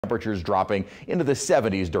temperatures dropping into the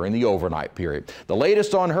 70s during the overnight period. The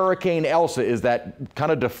latest on Hurricane Elsa is that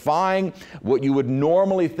kind of defying what you would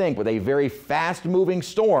normally think with a very fast-moving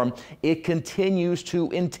storm, it continues to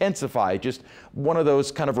intensify. Just one of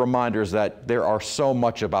those kind of reminders that there are so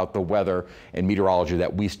much about the weather and meteorology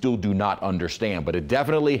that we still do not understand, but it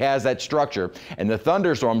definitely has that structure. And the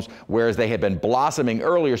thunderstorms, whereas they had been blossoming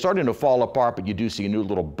earlier, starting to fall apart, but you do see a new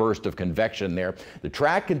little burst of convection there. The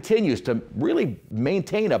track continues to really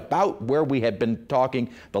maintain about where we had been talking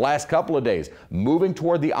the last couple of days, moving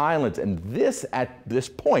toward the islands. And this, at this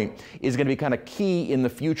point, is going to be kind of key in the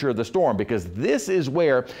future of the storm, because this is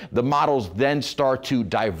where the models then start to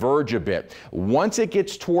diverge a bit. Once it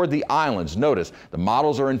gets toward the islands, notice the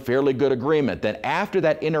models are in fairly good agreement. Then after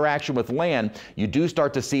that interaction with land, you do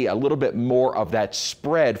start to see a little bit more of that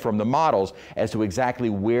spread from the models as to exactly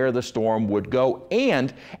where the storm would go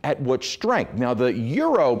and at what strength. Now, the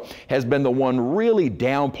Euro has been the one really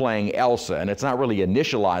downplaying Elsa, and it's not really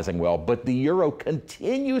initializing well, but the Euro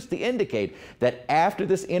continues to indicate that after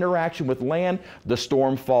this interaction with land, the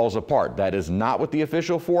storm falls apart. That is not what the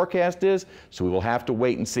official forecast is, so we will have to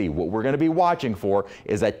wait and see. What we're going to be watching for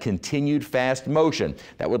is that continued fast motion.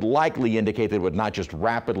 That would likely indicate that it would not just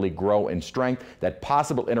rapidly grow in strength, that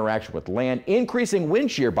possible interaction with land, increasing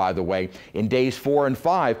wind shear, by the way, in days 4 and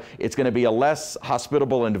 5, it's going to be a less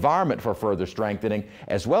hospitable environment for further strengthening,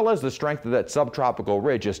 as well as the strength of that subtropical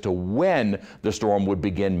ridge as to when the storm would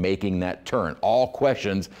begin making that turn. All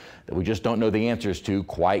questions that we just don't know the answers to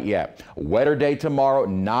quite yet. A wetter day tomorrow,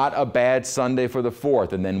 not a bad Sunday for the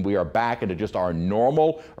 4th, and then we are back into just our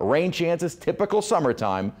normal rain chances, typical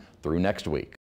summertime through next week.